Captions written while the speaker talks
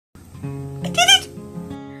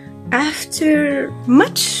After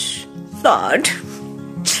much thought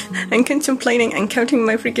and contemplating and counting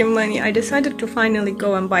my freaking money, I decided to finally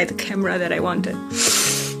go and buy the camera that I wanted.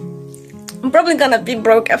 I'm probably gonna be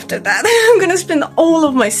broke after that. I'm gonna spend all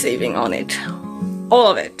of my saving on it. All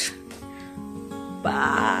of it. But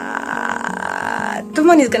the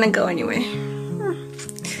money's gonna go anyway.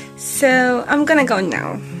 So I'm gonna go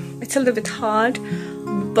now. It's a little bit hard,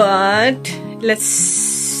 but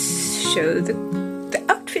let's show the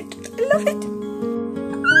outfit. I love it.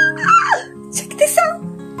 Check this out.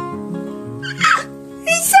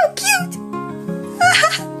 It's so cute.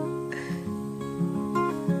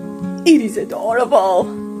 It is adorable.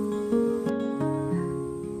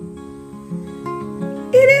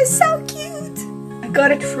 It is so cute. I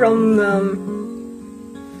got it from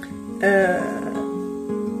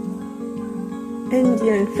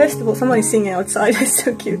Indian festival. Someone is singing outside. It's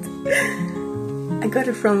so cute. I got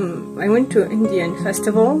it from, I went to Indian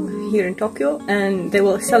festival here in Tokyo, and they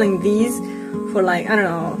were selling these for like, I don't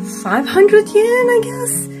know, 500 yen, I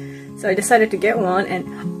guess. So I decided to get one, and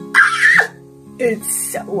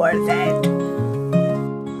it's worth it.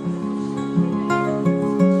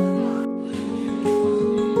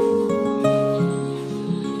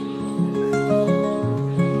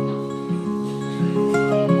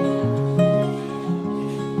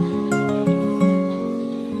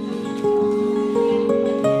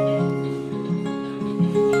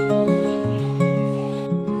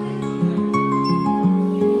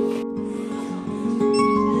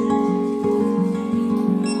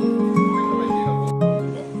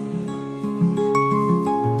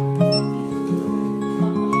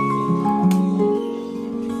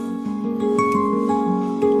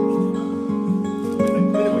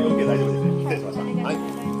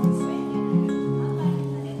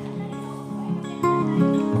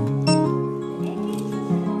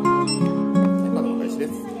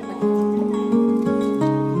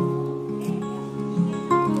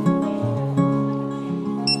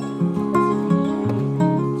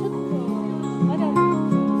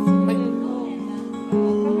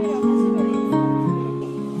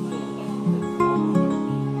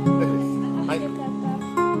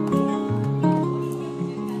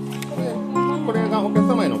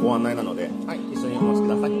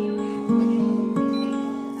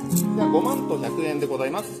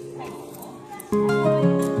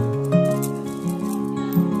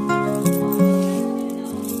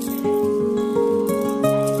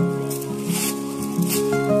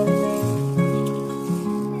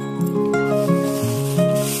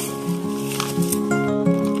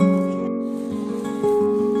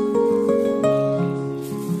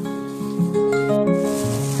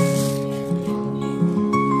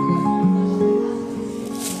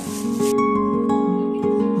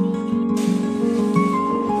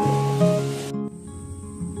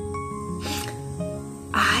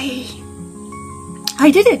 I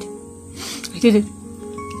did it! I did it!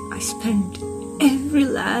 I spent every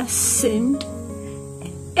last cent,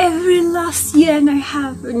 every last yen I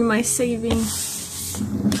have in my savings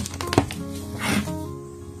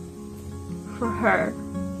for her.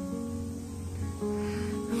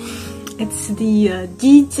 It's the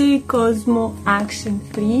DJ Cosmo Action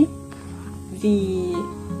 3, the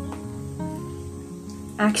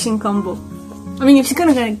action combo. I mean, if you're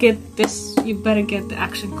gonna get this, you better get the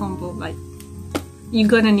action combo. Like, you're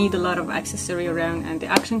gonna need a lot of accessory around, and the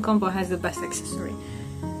action combo has the best accessory.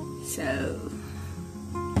 So,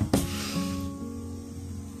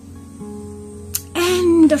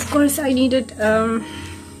 and of course I needed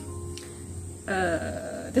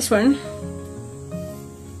this one,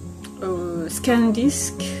 scan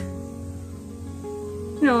disc,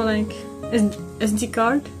 you know, like SD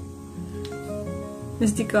card.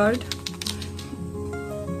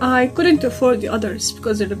 I couldn't afford the others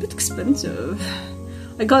because they're a bit expensive.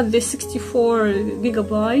 I got this 64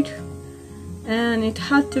 gigabyte, and it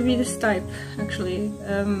had to be this type, actually,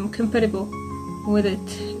 compatible with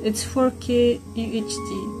it. It's 4K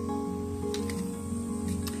UHD.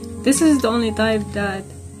 This is the only type that,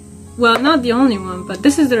 well, not the only one, but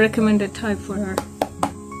this is the recommended type for her.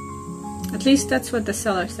 At least that's what the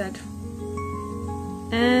seller said.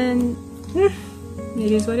 And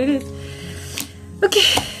it is what it is.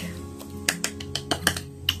 Okay,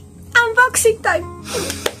 unboxing time.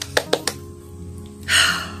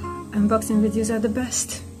 Unboxing videos are the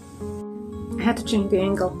best. I had to change the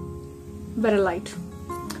angle. Better light.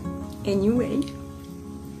 Anyway,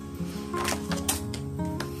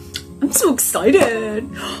 I'm so excited.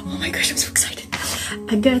 Oh my gosh, I'm so excited.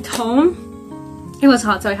 I got home. It was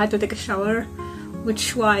hot, so I had to take a shower,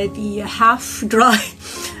 which why the half dry.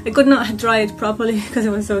 I could not dry it properly because I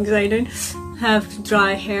was so excited. have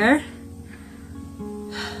dry hair,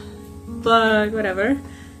 but whatever.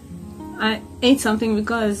 I ate something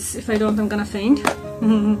because if I don't, I'm gonna faint.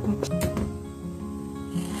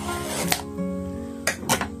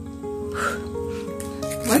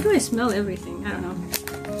 Why do I smell everything? I don't know.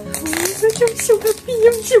 I'm so happy,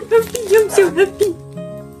 I'm so happy, I'm so happy.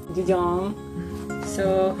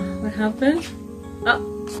 So, what happened? Oh.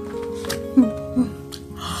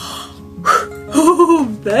 Oh,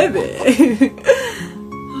 baby.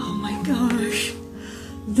 Oh my gosh.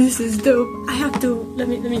 This is dope. I have to, let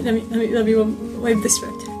me wipe this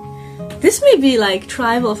right. This may be like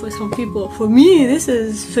tribal for some people. For me, this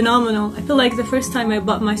is phenomenal. I feel like the first time I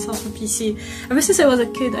bought myself a PC, ever since I was a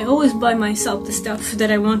kid, I always buy myself the stuff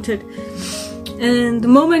that I wanted. And the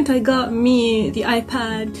moment I got me the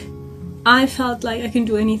iPad, I felt like I can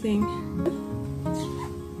do anything.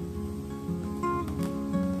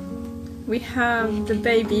 We have the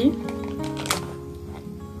baby.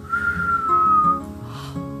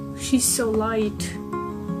 She's so light.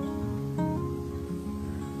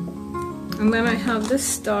 And then I have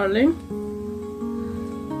this darling.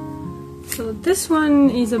 So this one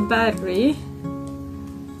is a battery.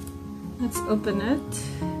 Let's open it.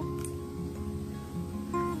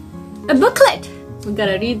 A booklet! We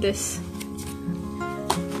gotta read this.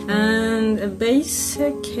 And a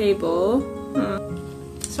basic cable.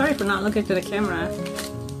 Sorry for not looking to the camera.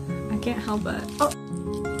 I can't help it. Oh.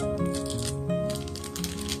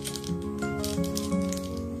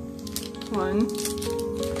 One.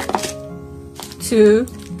 2.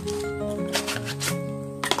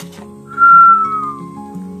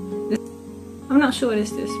 I'm not sure what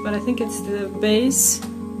is this, but I think it's the base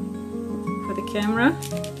for the camera.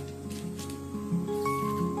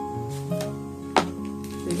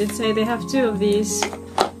 They did say they have 2 of these.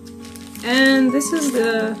 And this is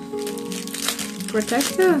the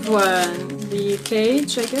protective one, the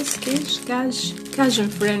cage, I guess, cage in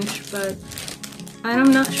French, but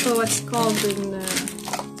I'm not sure what's called in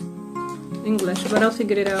English, but I'll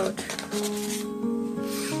figure it out.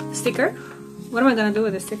 Sticker? What am I gonna do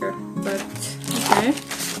with the sticker? But, okay.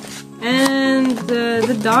 And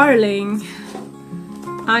the darling.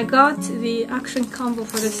 I got the action combo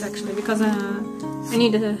for this actually, because I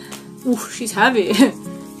need a... Ooh, she's heavy.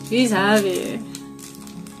 She's heavy.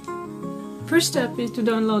 First step is to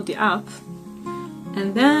download the app,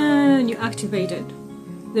 and then you activate it.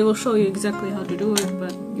 They will show you exactly how to do it,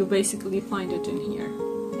 but you basically find it in here,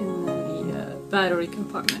 in the battery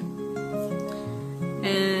compartment.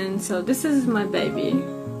 And so this is my baby.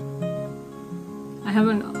 I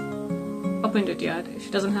haven't opened it yet. She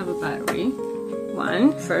doesn't have a battery.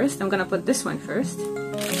 First, I'm gonna put this one first.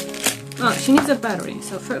 Oh, she needs a battery,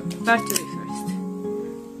 so for battery first.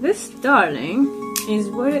 This darling is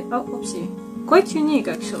quite unique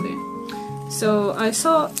actually. So I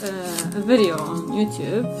saw a video on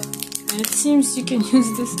YouTube, and it seems you can use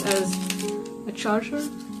this as a charger,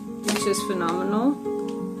 which is phenomenal.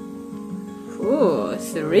 Ooh,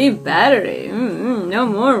 3 battery. No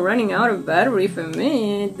more running out of battery for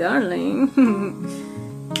me, darling.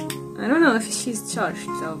 I don't know if she's charged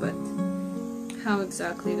though, but how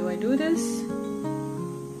exactly do I do this?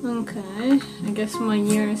 Okay, I guess my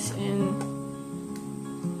years in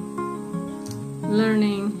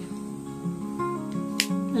learning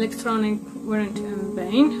electronic weren't in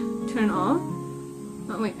vain. Turn on.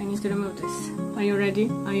 Oh wait, I need to remove this. Are you ready?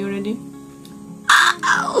 Are you ready?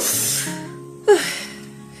 Ow!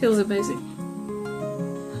 Feels amazing.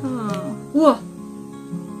 Oh. Whoa!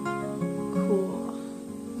 Cool.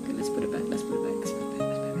 Okay, let's put it back, let's put it back, let's put it back,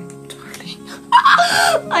 let's put it back.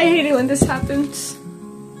 Darling. I hate it when this happens.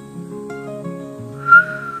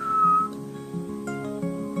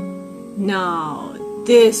 Now,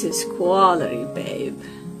 this is quality, babe.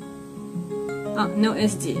 Oh, no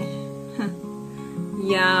SD. Huh.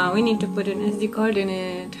 Yeah, we need to put an SD card in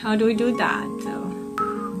it. How do we do that, though?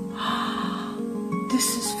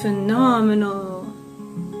 This is phenomenal.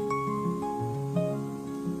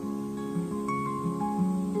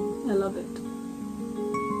 I love it.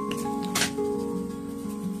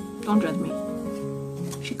 Don't judge me.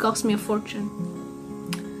 She cost me a fortune.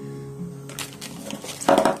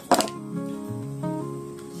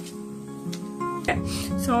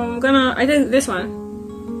 So I did this one.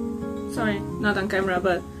 Sorry, not on camera,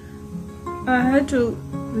 but I had to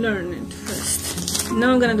learn it first.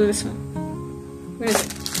 Now I'm gonna do this one. Where is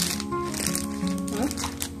it? Huh?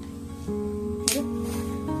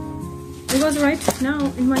 It was right now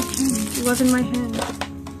in my hand. It was in my hand.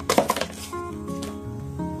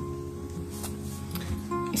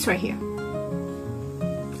 It's right here.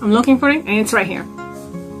 I'm looking for it, and it's right here.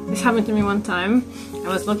 This happened to me one time. I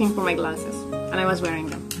was looking for my glasses. and I was wearing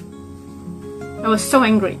them. I was so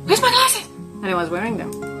angry. Where's my glasses? And I was wearing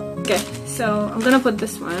them. Okay, so I'm gonna put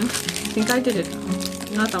this one. I think I did it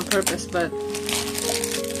not on purpose, but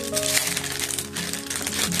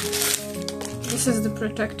this is the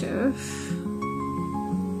protective.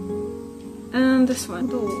 And this one.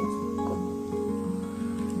 Oh, cool.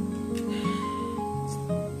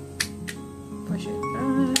 Push it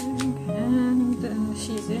back, and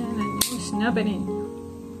she's in, and you snap it in.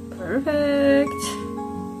 Perfect.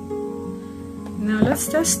 Now let's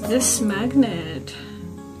test this magnet.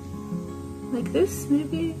 Like this,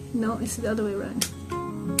 maybe? No, it's the other way around.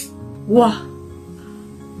 Wow!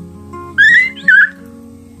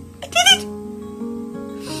 I did it!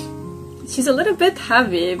 She's a little bit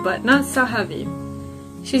heavy, but not so heavy.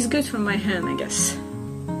 She's good for my hand, I guess.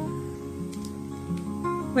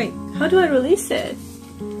 Wait, how do I release it?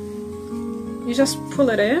 You just pull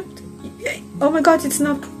it out? Oh my god, it's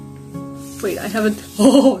not... Wait, I haven't...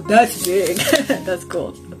 Oh, that's big! That's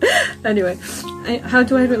cool. Anyway, how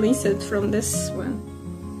do I release it from this one?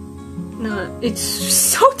 No, it's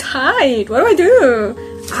so tight! What do I do?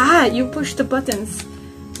 Ah, you push the buttons.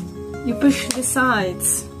 You push the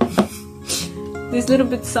sides. These little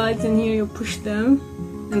bit sides in here, you push them,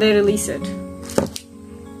 and they release it.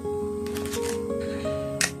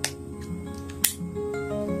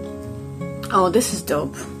 Oh, this is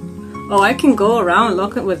dope. Oh, I can go around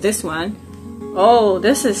looking with this one. Oh,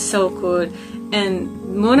 this is so cool.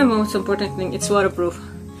 And one of the most important thing, it's waterproof.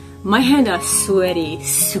 My hands are sweaty.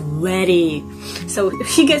 So if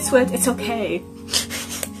she gets wet, it's okay.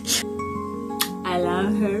 I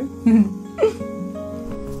love her.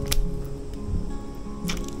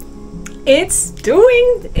 It's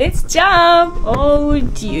doing its job. Oh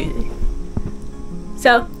dear.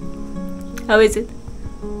 So, how is it?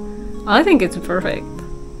 I think it's perfect.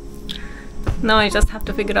 Now I just have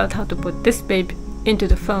to figure out how to put this babe into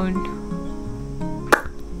the phone.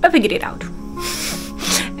 I figured it out.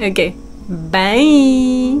 Okay,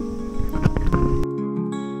 bye.